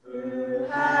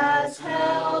has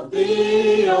held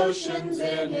the oceans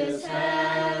in his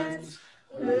hands,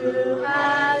 who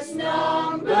has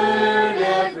numbered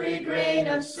every grain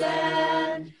of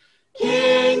sand.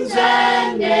 Kings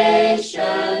and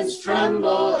nations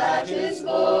tremble at his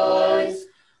voice.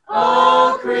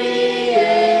 All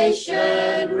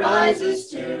creation rises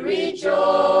to rejoice.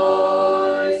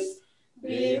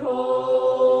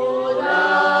 Behold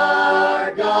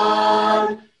our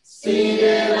God,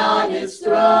 seated on his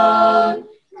throne.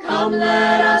 Come,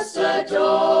 let us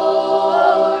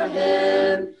adore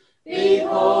him.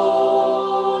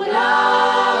 Behold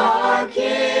our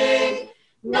King,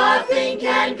 nothing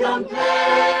can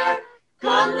compare.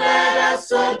 Come, let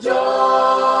us adore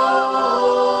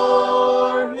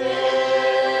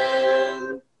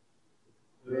him.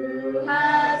 Who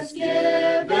has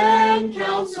given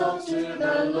counsel to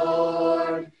the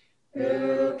Lord?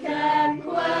 Who can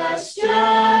question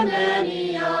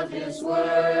any of his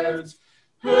words?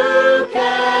 Who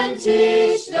can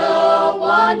teach the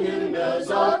one who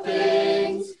knows all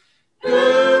things?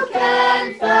 Who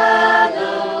can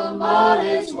fathom all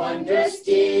his wondrous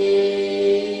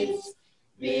deeds?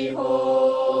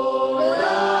 Behold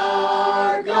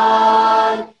our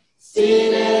God,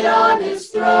 seated on his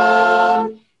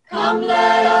throne. Come,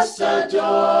 let us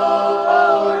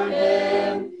adore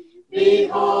him.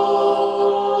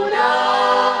 Behold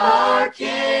our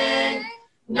King,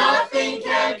 nothing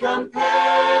can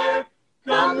compare.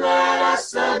 Come, let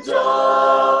us adore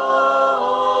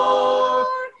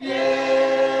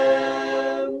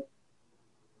him.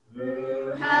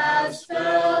 Who has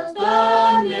felt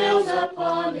the nails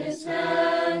upon his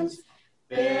hands,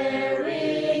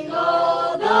 bearing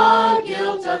all the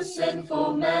guilt of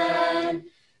sinful man?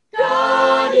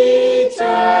 God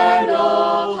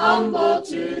eternal, humble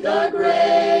to the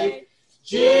grave,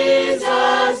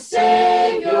 Jesus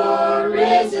Savior,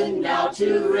 risen now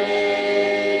to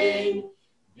reign.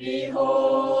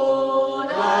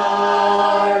 Behold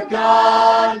our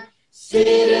God,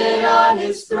 seated on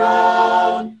his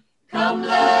throne. Come,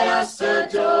 let us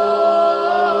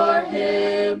adore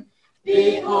him.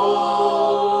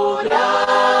 Behold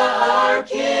our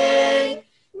King,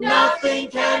 nothing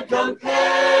can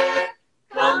compare.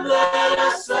 Come, let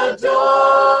us adore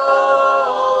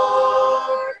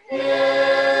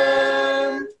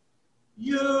him.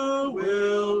 You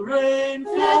will reign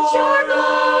forever. Let your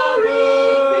glory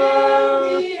fill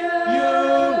the earth. You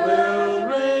will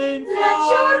reign forever. Let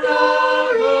your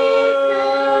glory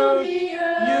fill the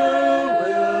earth. You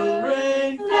will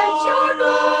reign forever. Let your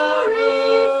glory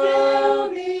fill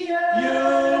the earth. You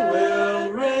will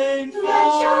reign forever.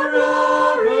 Let your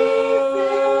glory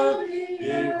fill the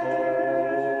earth.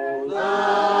 Behold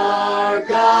our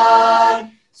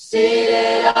God,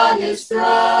 seated on his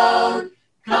throne.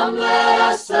 Come, let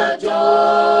us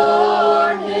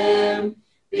adore him.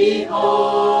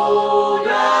 Behold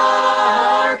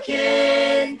our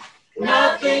King,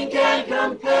 nothing can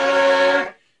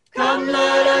compare. Come,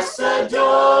 let us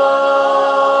adore